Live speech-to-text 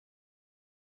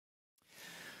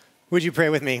Would you pray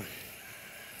with me?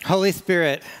 Holy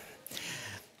Spirit,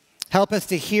 help us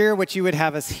to hear what you would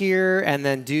have us hear and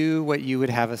then do what you would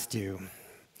have us do.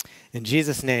 In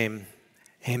Jesus' name,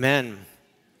 amen.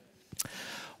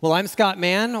 Well, I'm Scott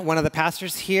Mann, one of the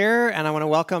pastors here, and I want to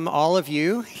welcome all of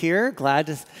you here. Glad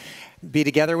to be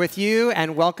together with you,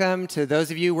 and welcome to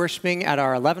those of you worshiping at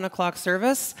our 11 o'clock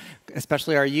service,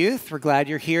 especially our youth. We're glad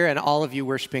you're here, and all of you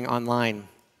worshiping online.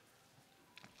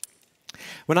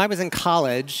 When I was in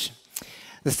college,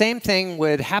 the same thing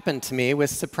would happen to me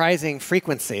with surprising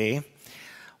frequency.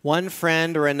 One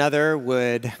friend or another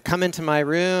would come into my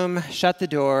room, shut the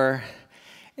door,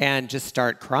 and just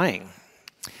start crying.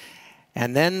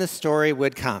 And then the story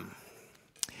would come.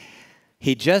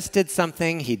 He just did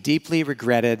something he deeply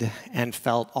regretted and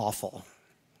felt awful.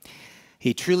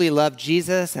 He truly loved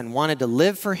Jesus and wanted to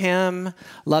live for him,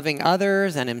 loving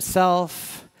others and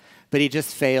himself, but he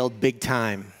just failed big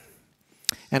time.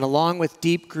 And along with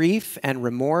deep grief and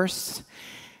remorse,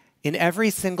 in every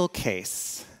single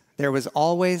case, there was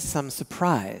always some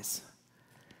surprise.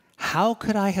 How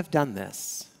could I have done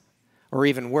this? Or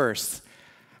even worse,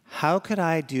 how could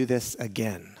I do this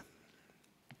again?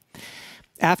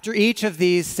 After each of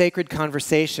these sacred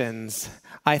conversations,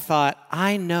 I thought,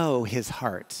 I know his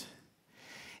heart.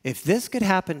 If this could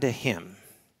happen to him,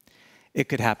 it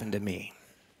could happen to me.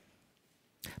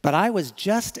 But I was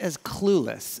just as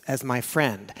clueless as my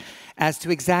friend as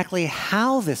to exactly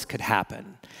how this could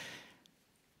happen,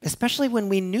 especially when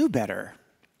we knew better.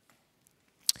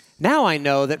 Now I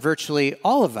know that virtually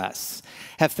all of us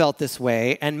have felt this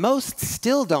way, and most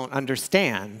still don't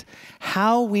understand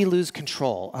how we lose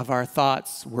control of our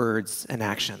thoughts, words, and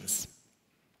actions.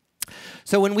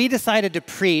 So when we decided to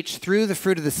preach through the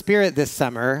fruit of the Spirit this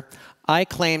summer, I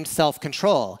claimed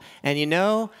self-control. And you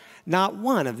know, not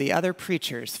one of the other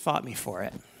preachers fought me for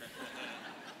it.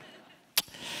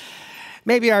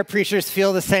 Maybe our preachers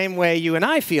feel the same way you and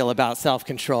I feel about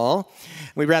self-control.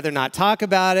 We'd rather not talk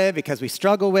about it because we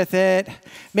struggle with it.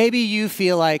 Maybe you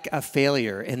feel like a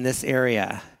failure in this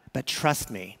area, but trust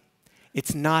me,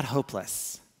 it's not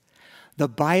hopeless. The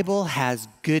Bible has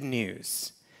good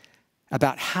news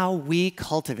about how we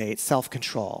cultivate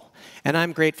self-control. And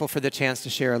I'm grateful for the chance to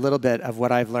share a little bit of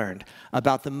what I've learned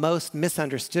about the most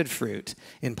misunderstood fruit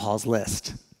in Paul's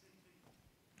list.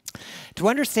 To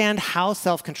understand how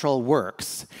self-control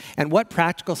works and what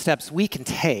practical steps we can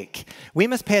take, we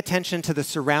must pay attention to the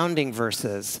surrounding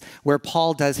verses where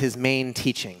Paul does his main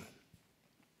teaching.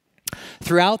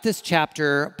 Throughout this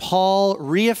chapter, Paul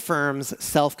reaffirms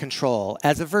self-control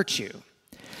as a virtue.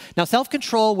 Now,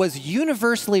 self-control was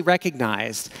universally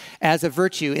recognized as a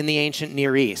virtue in the ancient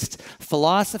Near East.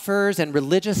 Philosophers and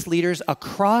religious leaders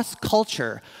across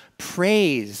culture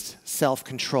praised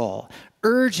self-control,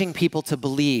 urging people to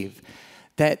believe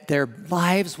that their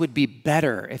lives would be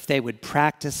better if they would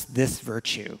practice this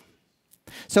virtue.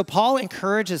 So Paul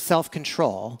encourages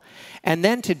self-control, and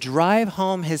then to drive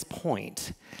home his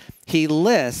point, he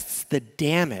lists the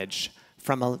damage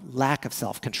from a lack of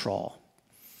self-control.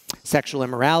 Sexual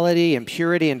immorality,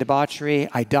 impurity and debauchery,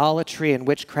 idolatry and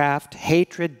witchcraft,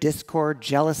 hatred, discord,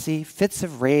 jealousy, fits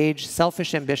of rage,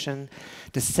 selfish ambition,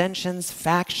 dissensions,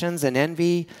 factions and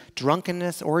envy,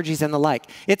 drunkenness, orgies, and the like.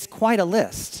 It's quite a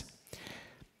list.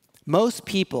 Most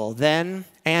people then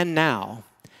and now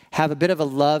have a bit of a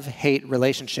love-hate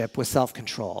relationship with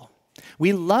self-control.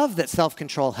 We love that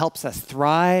self-control helps us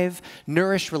thrive,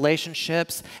 nourish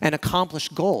relationships, and accomplish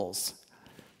goals.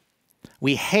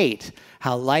 We hate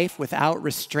how life without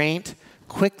restraint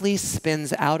quickly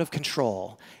spins out of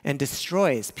control and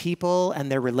destroys people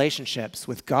and their relationships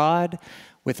with God,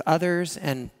 with others,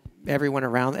 and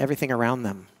everything around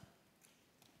them.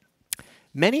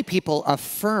 Many people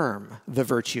affirm the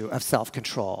virtue of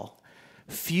self-control.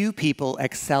 Few people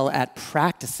excel at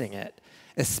practicing it,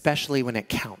 especially when it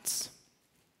counts.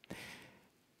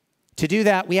 To do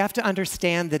that, we have to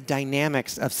understand the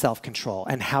dynamics of self-control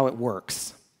and how it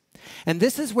works. And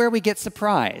this is where we get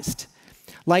surprised.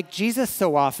 Like Jesus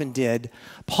so often did,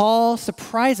 Paul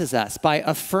surprises us by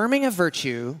affirming a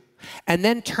virtue and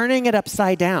then turning it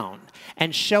upside down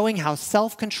and showing how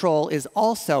self-control is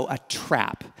also a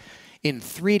trap in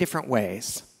 3 different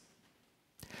ways.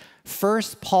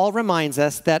 First, Paul reminds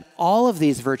us that all of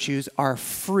these virtues are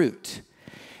fruit,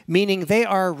 meaning they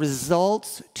are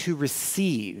results to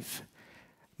receive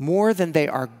more than they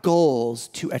are goals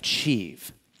to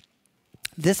achieve.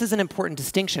 This is an important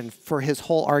distinction for his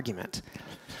whole argument.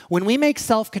 When we make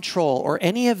self-control or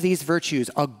any of these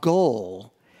virtues a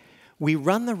goal, we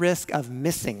run the risk of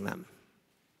missing them.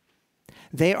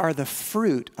 They are the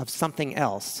fruit of something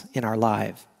else in our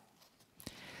life.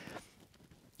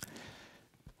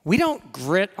 We don't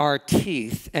grit our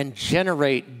teeth and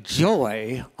generate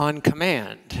joy on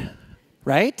command,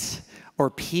 right?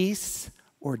 Or peace,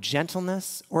 or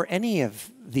gentleness, or any of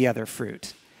the other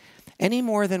fruit, any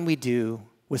more than we do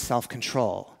with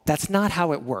self-control. That's not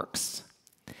how it works.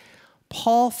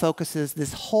 Paul focuses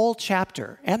this whole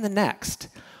chapter and the next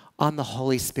on the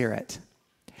Holy Spirit.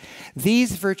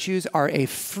 These virtues are a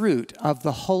fruit of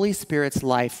the Holy Spirit's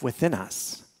life within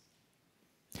us.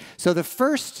 So the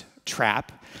first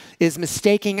trap is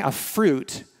mistaking a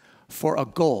fruit for a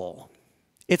goal.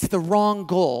 It's the wrong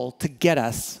goal to get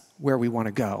us where we want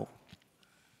to go.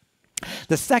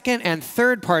 The second and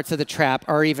third parts of the trap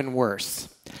are even worse.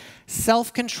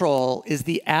 Self-control is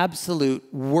the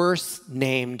absolute worst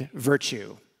named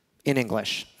virtue in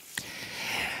English.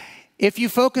 If you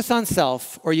focus on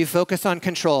self or you focus on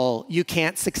control, you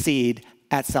can't succeed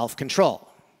at self-control.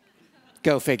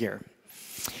 Go figure.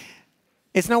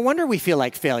 It's no wonder we feel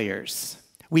like failures.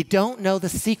 We don't know the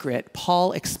secret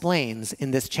Paul explains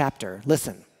in this chapter.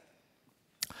 Listen.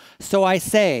 So I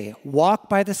say, walk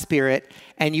by the Spirit,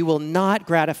 and you will not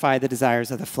gratify the desires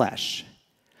of the flesh.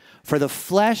 For the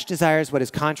flesh desires what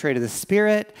is contrary to the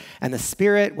Spirit, and the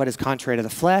Spirit what is contrary to the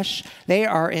flesh. They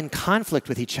are in conflict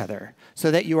with each other,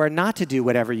 so that you are not to do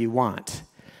whatever you want.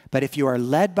 But if you are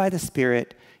led by the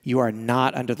Spirit, you are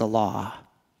not under the law.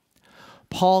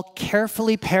 Paul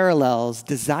carefully parallels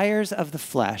desires of the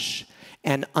flesh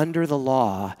and under the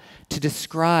law to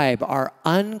describe our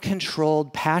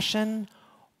uncontrolled passion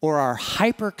or our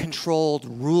hyper-controlled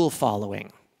rule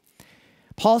following.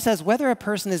 Paul says whether a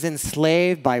person is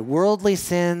enslaved by worldly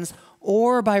sins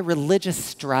or by religious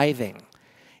striving,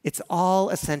 it's all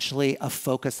essentially a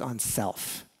focus on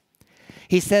self.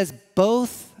 He says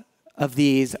both of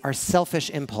these are selfish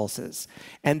impulses,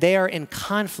 and they are in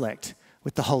conflict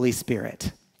with the Holy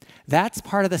Spirit. That's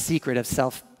part of the secret of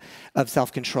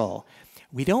self-control.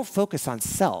 We don't focus on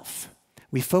self.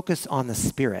 We focus on the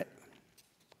Spirit.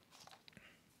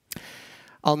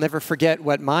 I'll never forget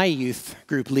what my youth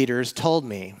group leaders told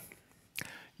me.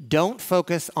 Don't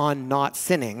focus on not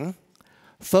sinning.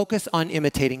 Focus on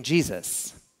imitating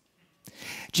Jesus.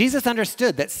 Jesus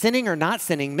understood that sinning or not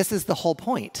sinning misses the whole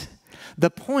point.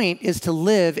 The point is to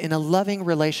live in a loving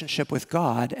relationship with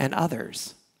God and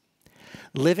others.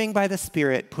 Living by the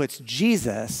Spirit puts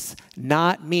Jesus,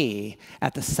 not me,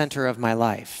 at the center of my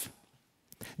life.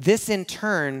 This, in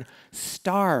turn,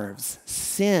 starves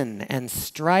sin and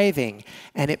striving,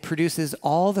 and it produces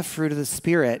all the fruit of the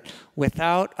Spirit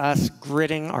without us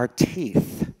gritting our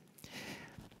teeth.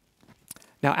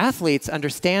 Now, athletes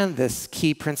understand this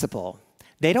key principle.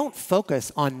 They don't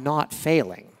focus on not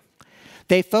failing.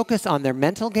 They focus on their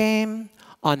mental game,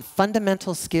 on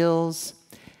fundamental skills,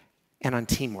 and on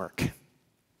teamwork.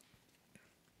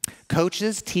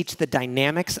 Coaches teach the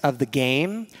dynamics of the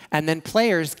game, and then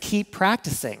players keep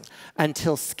practicing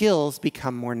until skills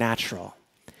become more natural.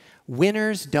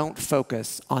 Winners don't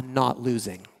focus on not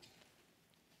losing.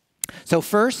 So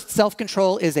first,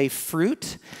 self-control is a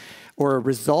fruit or a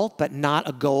result, but not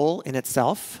a goal in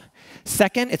itself.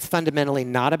 Second, it's fundamentally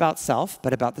not about self,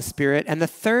 but about the Spirit. And the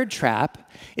third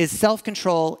trap is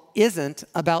self-control isn't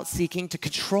about seeking to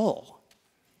control.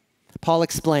 Paul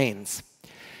explains,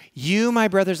 you, my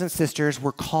brothers and sisters,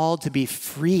 were called to be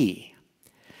free,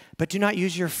 but do not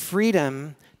use your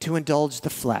freedom to indulge the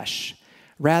flesh.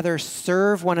 Rather,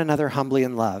 serve one another humbly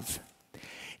in love.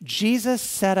 Jesus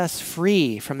set us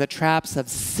free from the traps of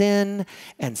sin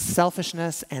and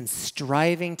selfishness and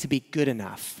striving to be good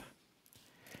enough.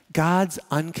 God's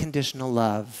unconditional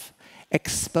love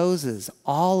exposes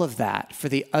all of that for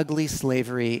the ugly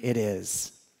slavery it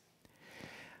is.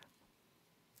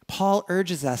 Paul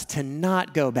urges us to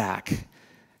not go back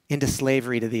into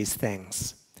slavery to these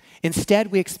things.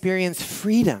 Instead, we experience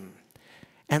freedom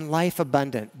and life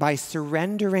abundant by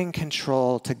surrendering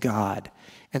control to God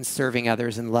and serving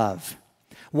others in love.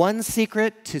 One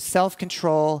secret to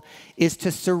self-control is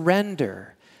to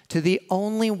surrender to the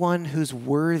only one who's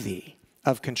worthy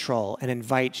of control and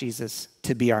invite Jesus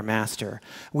to be our master.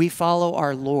 We follow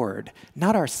our Lord,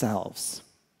 not ourselves.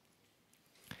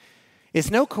 It's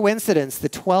no coincidence the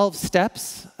 12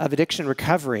 steps of addiction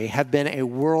recovery have been a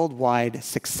worldwide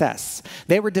success.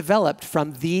 They were developed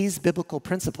from these biblical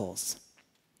principles.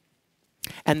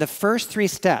 And the first 3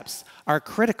 steps are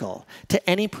critical to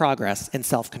any progress in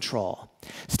self-control.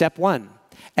 Step 1,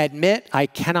 admit I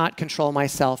cannot control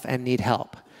myself and need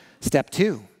help. Step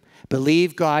 2,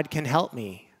 believe God can help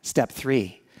me. Step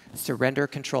 3, surrender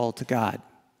control to God.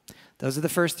 Those are the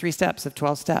first 3 steps of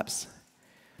 12 steps.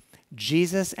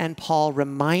 Jesus and Paul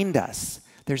remind us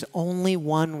there's only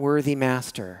one worthy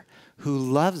master who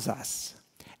loves us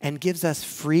and gives us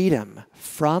freedom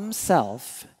from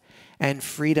self and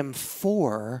freedom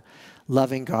for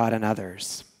loving God and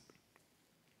others.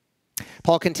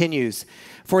 Paul continues,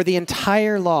 "For the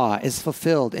entire law is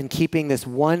fulfilled in keeping this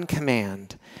one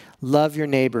command, love your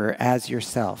neighbor as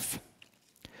yourself."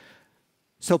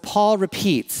 So Paul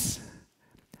repeats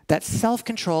that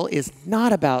self-control is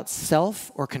not about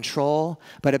self or control,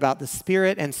 but about the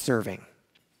Spirit and serving.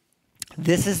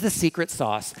 This is the secret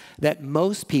sauce that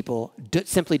most people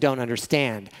simply don't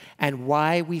understand and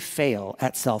why we fail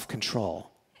at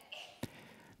self-control.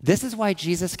 This is why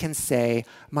Jesus can say,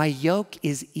 "My yoke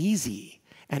is easy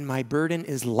and my burden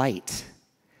is light."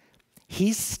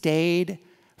 He stayed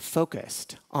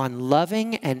focused on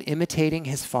loving and imitating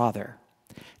his Father,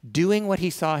 doing what he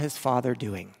saw his Father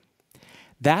doing.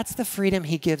 That's the freedom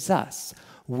he gives us.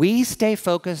 We stay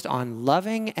focused on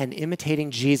loving and imitating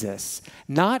Jesus,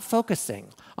 not focusing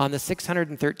on the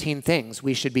 613 things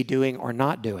we should be doing or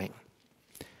not doing.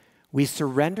 We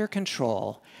surrender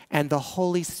control, and the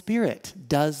Holy Spirit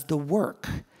does the work,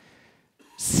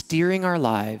 steering our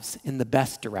lives in the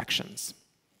best directions.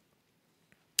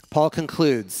 Paul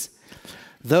concludes,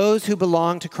 "Those who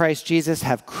belong to Christ Jesus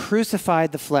have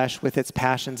crucified the flesh with its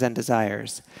passions and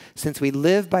desires. Since we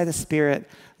live by the Spirit,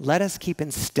 let us keep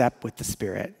in step with the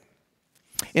Spirit."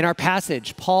 In our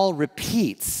passage, Paul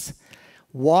repeats,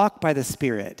 walk by the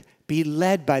Spirit, be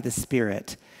led by the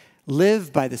Spirit,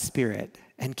 live by the Spirit,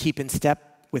 and keep in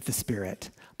step with the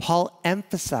Spirit. Paul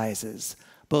emphasizes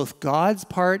both God's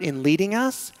part in leading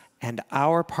us and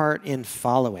our part in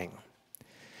following.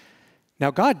 Now,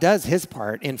 God does his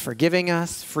part in forgiving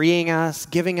us, freeing us,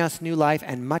 giving us new life,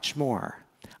 and much more.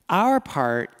 Our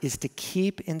part is to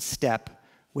keep in step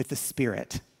with the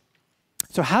Spirit.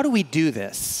 So how do we do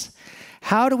this?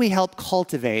 How do we help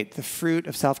cultivate the fruit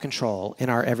of self-control in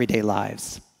our everyday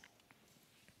lives?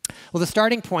 Well, the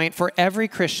starting point for every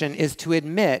Christian is to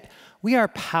admit we are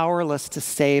powerless to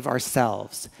save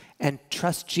ourselves and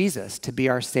trust Jesus to be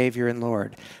our Savior and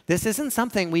Lord. This isn't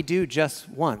something we do just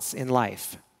once in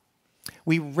life.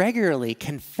 We regularly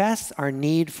confess our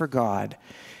need for God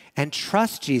and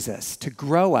trust Jesus to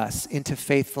grow us into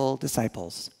faithful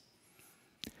disciples.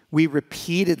 We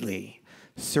repeatedly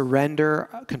surrender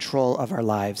control of our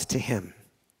lives to Him.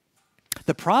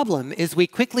 The problem is we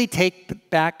quickly take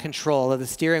back control of the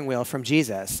steering wheel from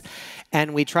Jesus,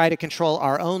 and we try to control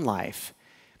our own life,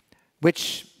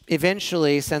 which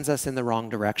eventually sends us in the wrong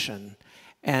direction,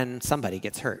 and somebody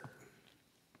gets hurt.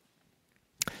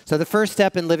 So the first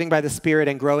step in living by the Spirit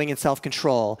and growing in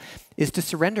self-control is to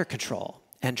surrender control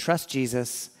and trust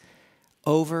Jesus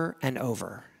over and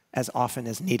over as often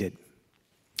as needed.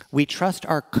 We trust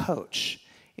our coach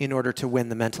in order to win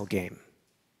the mental game.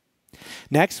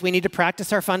 Next, we need to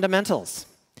practice our fundamentals.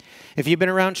 If you've been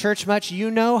around church much,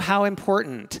 you know how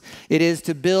important it is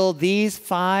to build these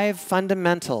 5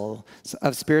 fundamentals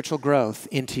of spiritual growth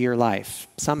into your life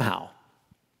somehow.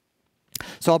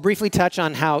 So I'll briefly touch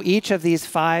on how each of these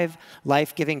 5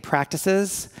 life-giving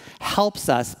practices helps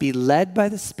us be led by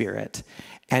the Spirit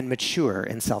and mature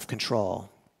in self-control.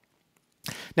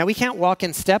 Now, we can't walk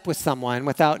in step with someone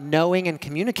without knowing and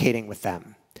communicating with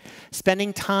them.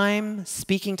 Spending time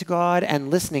speaking to God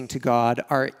and listening to God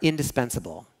are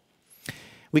indispensable.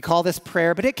 We call this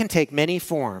prayer, but it can take many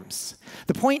forms.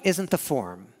 The point isn't the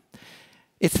form.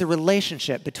 It's the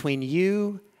relationship between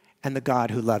you and the God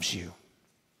who loves you.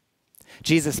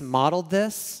 Jesus modeled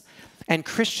this, and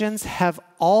Christians have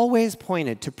always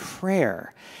pointed to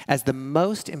prayer as the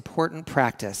most important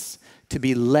practice to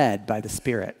be led by the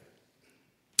Spirit.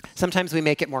 Sometimes we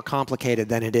make it more complicated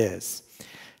than it is.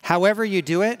 However you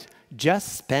do it,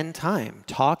 just spend time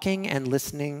talking and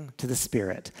listening to the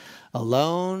Spirit,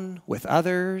 alone, with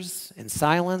others, in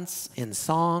silence, in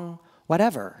song,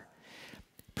 whatever.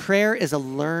 Prayer is a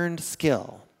learned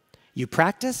skill. You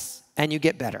practice and you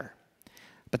get better.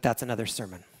 But that's another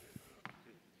sermon.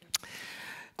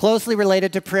 Closely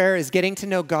related to prayer is getting to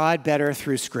know God better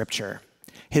through Scripture,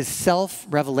 His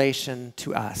self-revelation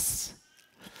to us.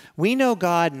 We know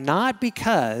God not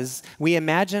because we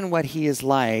imagine what He is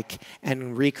like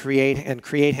and create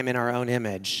Him in our own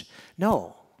image.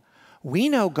 No, we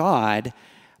know God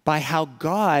by how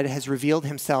God has revealed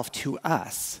Himself to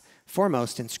us,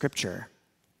 foremost in Scripture.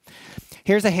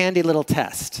 Here's a handy little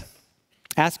test.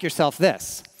 Ask yourself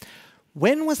this.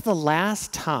 When was the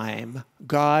last time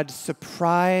God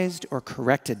surprised or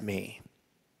corrected me?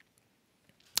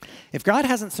 If God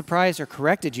hasn't surprised or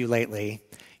corrected you lately,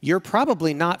 you're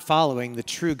probably not following the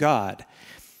true God,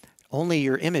 only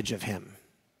your image of Him.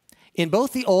 In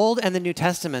both the Old and the New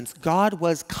Testaments, God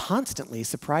was constantly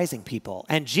surprising people,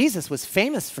 and Jesus was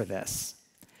famous for this.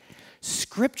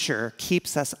 Scripture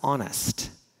keeps us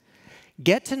honest.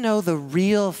 Get to know the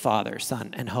real Father,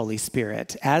 Son, and Holy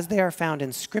Spirit as they are found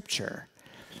in Scripture,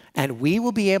 and we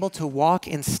will be able to walk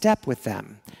in step with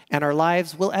them, and our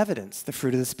lives will evidence the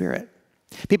fruit of the Spirit.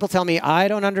 People tell me, I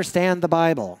don't understand the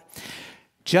Bible.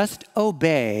 Just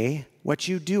obey what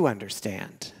you do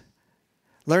understand.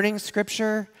 Learning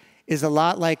Scripture is a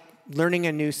lot like learning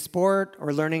a new sport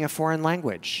or learning a foreign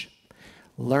language.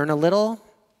 Learn a little,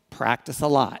 practice a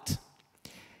lot.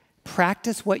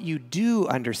 Practice what you do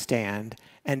understand,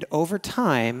 and over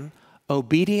time,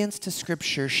 obedience to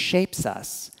Scripture shapes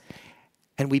us,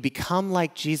 and we become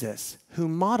like Jesus, who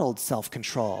modeled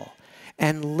self-control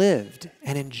and lived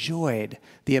and enjoyed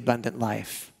the abundant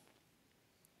life.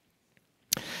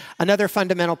 Another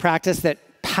fundamental practice that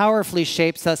powerfully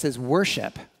shapes us is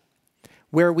worship,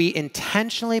 where we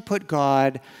intentionally put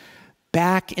God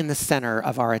back in the center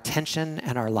of our attention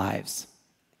and our lives.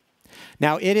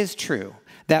 Now, it is true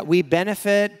that we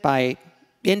benefit by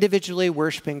individually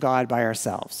worshiping God by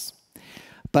ourselves.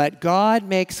 But God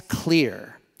makes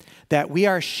clear that we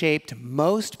are shaped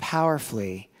most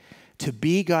powerfully to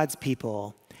be God's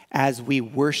people as we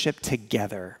worship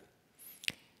together.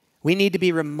 We need to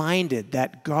be reminded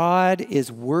that God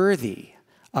is worthy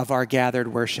of our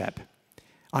gathered worship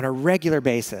on a regular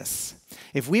basis.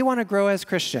 If we want to grow as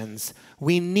Christians,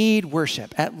 we need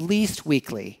worship at least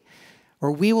weekly,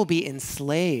 or we will be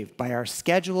enslaved by our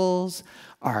schedules,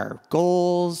 our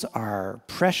goals, our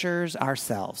pressures,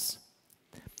 ourselves.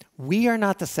 We are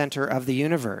not the center of the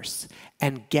universe,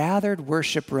 and gathered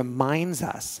worship reminds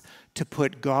us to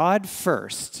put God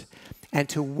first and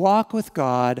to walk with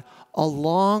God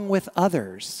along with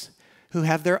others who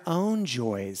have their own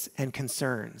joys and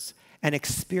concerns and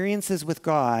experiences with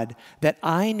God that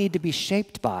I need to be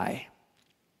shaped by.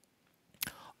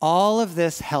 All of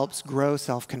this helps grow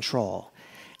self-control,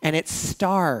 and it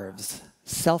starves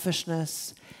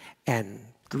selfishness and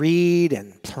greed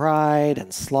and pride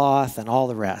and sloth and all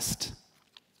the rest.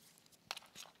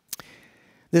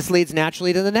 This leads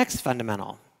naturally to the next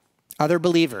fundamental, other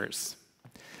believers.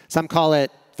 Some call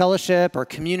it fellowship or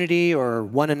community or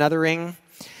one anothering.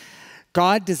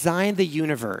 God designed the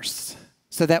universe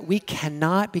so that we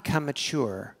cannot become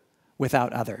mature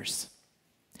without others.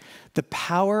 The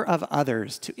power of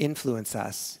others to influence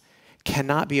us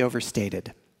cannot be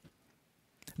overstated.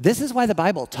 This is why the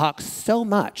Bible talks so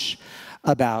much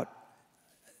about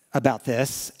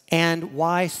this, and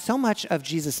why so much of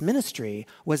Jesus' ministry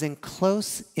was in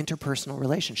close interpersonal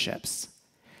relationships.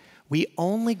 We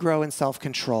only grow in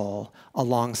self-control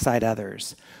alongside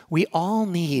others. We all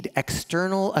need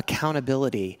external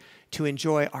accountability to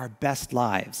enjoy our best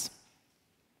lives.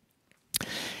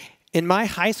 In my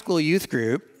high school youth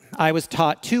group, I was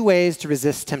taught 2 ways to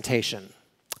resist temptation.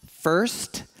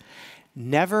 First,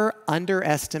 never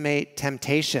underestimate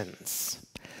temptations.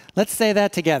 Let's say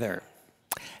that together.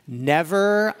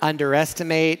 Never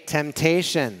underestimate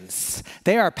temptations.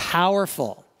 They are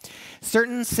powerful.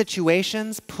 Certain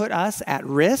situations put us at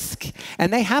risk,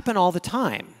 and they happen all the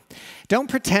time. Don't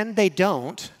pretend they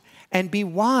don't, and be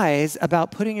wise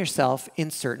about putting yourself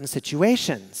in certain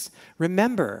situations.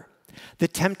 Remember, the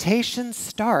temptation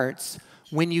starts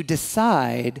when you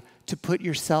decide to put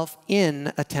yourself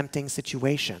in a tempting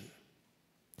situation.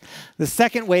 The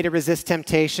second way to resist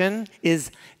temptation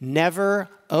is never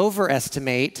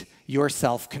overestimate your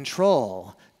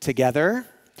self-control. Together,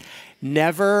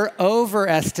 never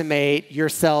overestimate your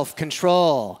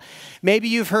self-control. Maybe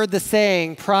you've heard the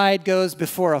saying, pride goes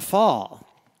before a fall.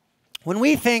 When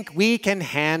we think we can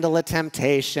handle a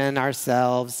temptation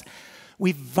ourselves,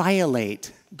 we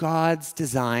violate God's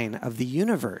design of the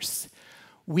universe.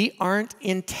 We aren't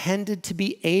intended to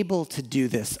be able to do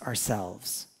this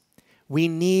ourselves. We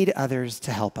need others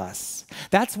to help us.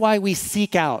 That's why we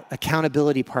seek out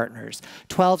accountability partners,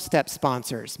 12-step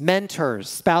sponsors, mentors,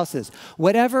 spouses,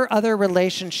 whatever other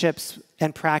relationships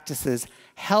and practices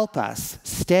help us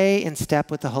stay in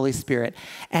step with the Holy Spirit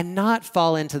and not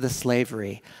fall into the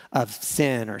slavery of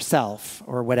sin or self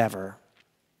or whatever.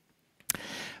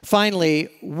 Finally,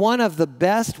 one of the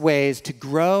best ways to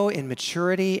grow in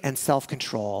maturity and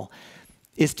self-control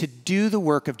is to do the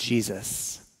work of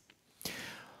Jesus.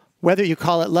 Whether you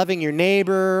call it loving your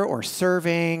neighbor or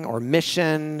serving or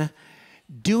mission,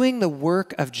 doing the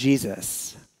work of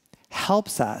Jesus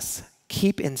helps us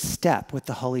keep in step with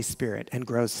the Holy Spirit and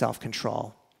grows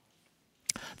self-control.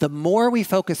 The more we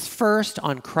focus first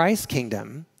on Christ's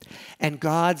kingdom and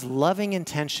God's loving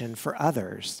intention for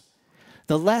others,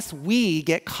 the less we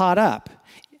get caught up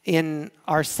in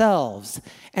ourselves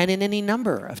and in any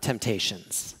number of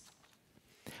temptations.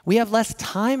 We have less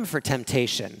time for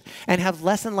temptation and have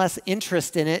less and less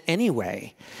interest in it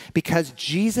anyway, because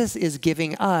Jesus is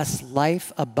giving us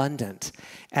life abundant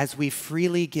as we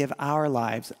freely give our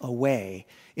lives away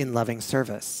in loving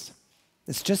service.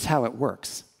 It's just how it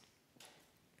works.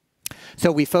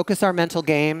 So we focus our mental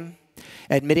game,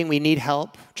 admitting we need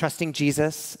help, trusting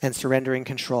Jesus, and surrendering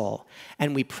control.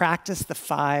 And we practice the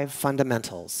 5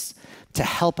 fundamentals to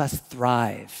help us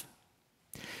thrive.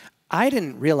 I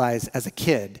didn't realize as a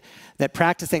kid that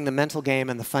practicing the mental game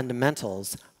and the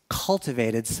fundamentals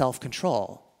cultivated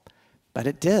self-control. But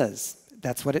it does.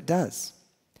 That's what it does.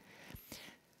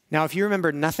 Now, if you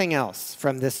remember nothing else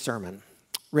from this sermon,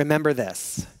 remember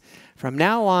this. From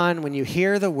now on, when you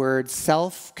hear the word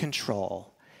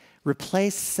self-control,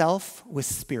 replace self with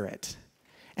spirit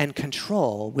and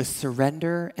control with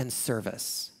surrender and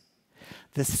service.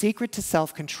 The secret to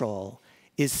self-control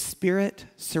is spirit,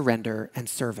 surrender, and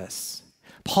service.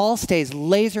 Paul stays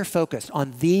laser focused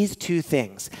on these 2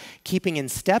 things, keeping in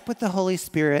step with the Holy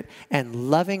Spirit and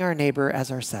loving our neighbor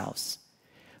as ourselves.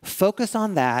 Focus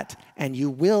on that and you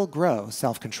will grow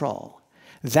self-control.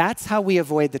 That's how we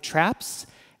avoid the traps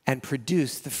and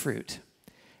produce the fruit.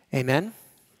 Amen?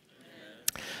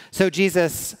 So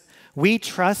Jesus, we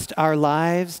trust our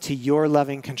lives to your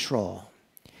loving control.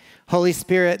 Holy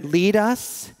Spirit, lead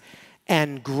us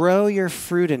and grow your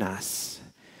fruit in us.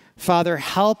 Father,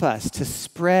 help us to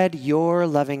spread your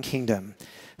loving kingdom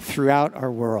throughout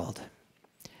our world.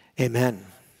 Amen.